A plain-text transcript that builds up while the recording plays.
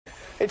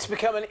It's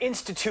become an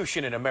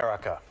institution in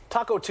America.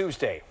 Taco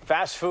Tuesday.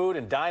 Fast food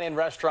and dine-in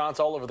restaurants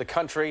all over the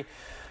country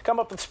come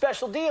up with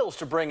special deals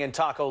to bring in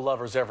taco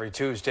lovers every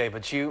Tuesday.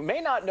 But you may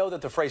not know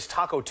that the phrase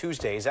Taco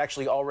Tuesday is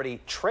actually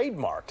already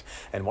trademarked.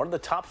 And one of the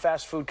top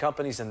fast food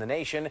companies in the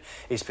nation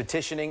is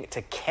petitioning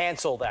to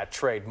cancel that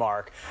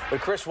trademark.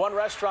 But Chris, one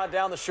restaurant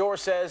down the shore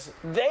says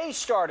they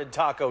started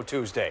Taco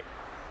Tuesday.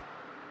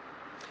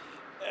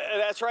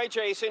 That's right,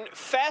 Jason.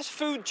 Fast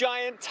food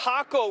giant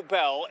Taco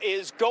Bell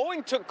is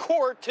going to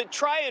court to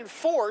try and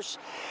force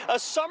a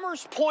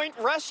Summers Point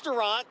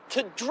restaurant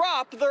to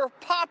drop their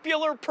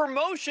popular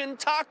promotion,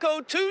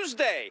 Taco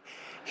Tuesday.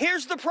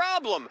 Here's the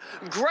problem.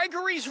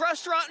 Gregory's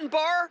Restaurant and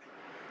Bar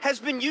has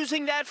been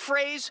using that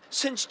phrase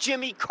since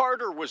Jimmy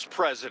Carter was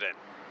president.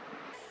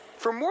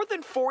 For more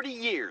than 40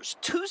 years,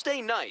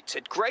 Tuesday nights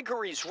at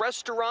Gregory's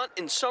Restaurant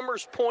in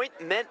Summers Point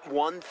meant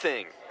one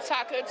thing.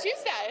 Taco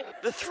Tuesday.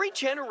 The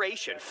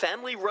three-generation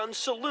family-run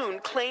saloon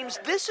claims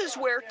this is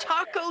where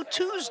Taco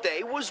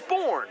Tuesday was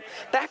born,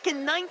 back in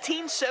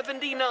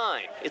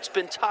 1979. It's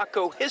been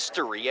taco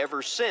history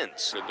ever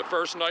since. The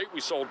first night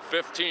we sold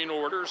 15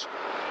 orders.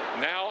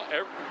 Now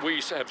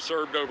we have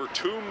served over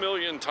 2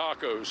 million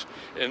tacos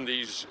in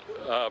these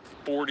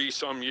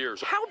 40-some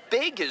years. How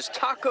big is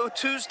Taco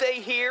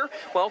Tuesday here?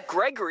 Well,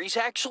 Gregory's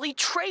actually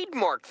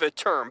trademarked the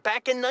term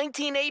back in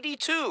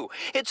 1982.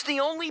 It's the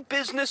only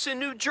business in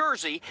New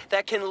Jersey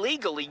that can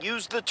legally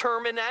use the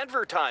term in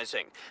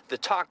advertising. The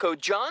Taco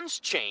John's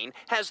chain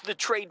has the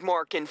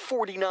trademark in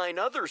 49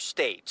 other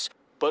states.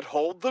 But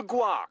hold the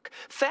guac.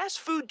 Fast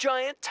food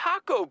giant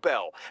Taco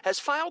Bell has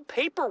filed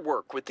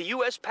paperwork with the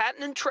U.S.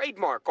 Patent and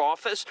Trademark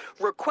Office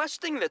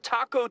requesting the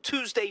Taco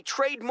Tuesday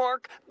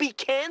trademark be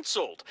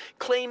canceled,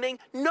 claiming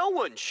no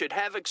one should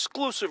have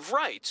exclusive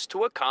rights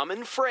to a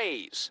common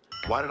phrase.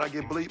 Why did I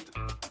get bleeped?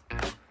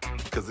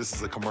 Because this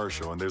is a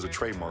commercial and there's a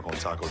trademark on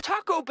Taco.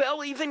 Taco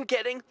Bell even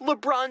getting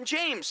LeBron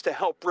James to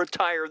help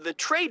retire the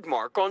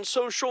trademark on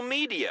social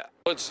media.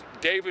 It's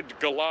David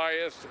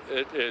Goliath,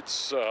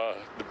 it's the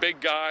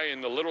big guy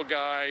and the little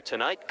guy.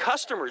 Tonight,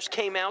 customers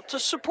came out to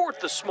support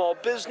the small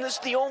business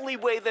the only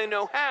way they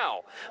know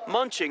how,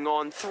 munching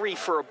on 3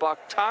 for $1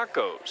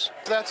 tacos.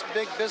 That's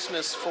big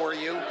business for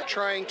you,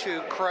 trying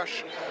to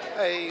crush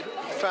a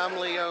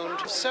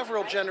family-owned,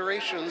 several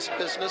generations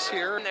business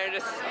here. And they're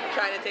just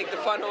trying to take the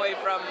fun away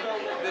from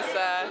this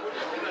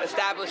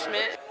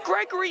establishment.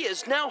 Gregory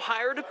has now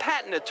hired a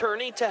patent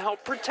attorney to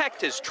help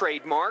protect his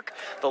trademark.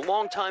 The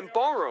longtime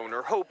bar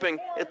owner hoping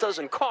it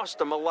doesn't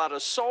cost him a lot of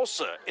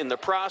salsa in the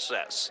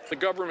process. The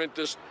government,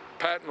 this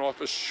patent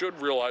office,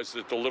 should realize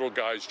that the little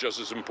guy is just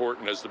as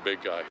important as the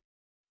big guy.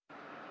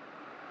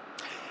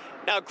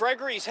 Now,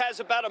 Gregory's has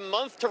about a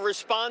month to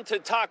respond to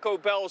Taco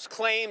Bell's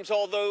claims,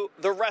 although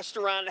the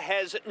restaurant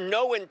has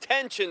no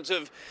intentions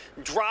of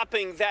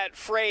dropping that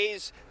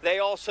phrase. They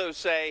also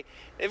say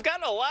they've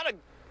gotten a lot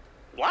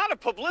of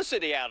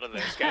publicity out of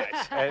this,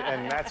 guys.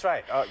 and that's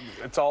right.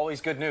 It's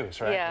always good news,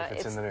 right? Yeah, if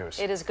it's in the news.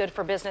 It is good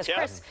for business. Yeah.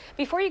 Chris,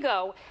 before you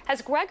go,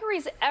 has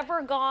Gregory's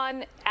ever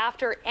gone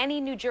after any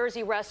New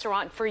Jersey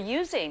restaurant for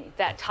using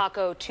that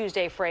Taco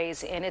Tuesday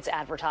phrase in its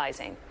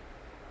advertising?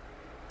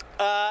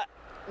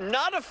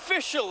 Not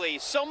officially.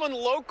 Someone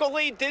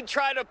locally did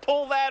try to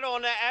pull that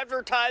on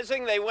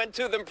advertising. They went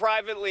to them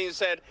privately and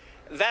said,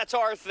 that's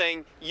our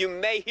thing. You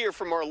may hear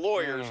from our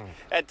lawyers.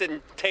 That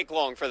didn't take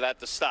long for that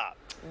to stop.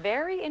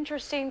 Very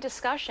interesting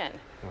discussion.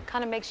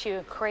 Kind of makes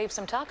you crave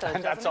some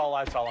tacos. That's all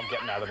I'm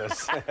getting out of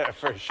this,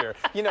 for sure.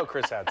 You know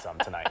Chris had some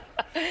tonight.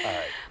 All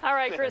right. All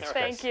right, Chris,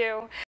 thank you.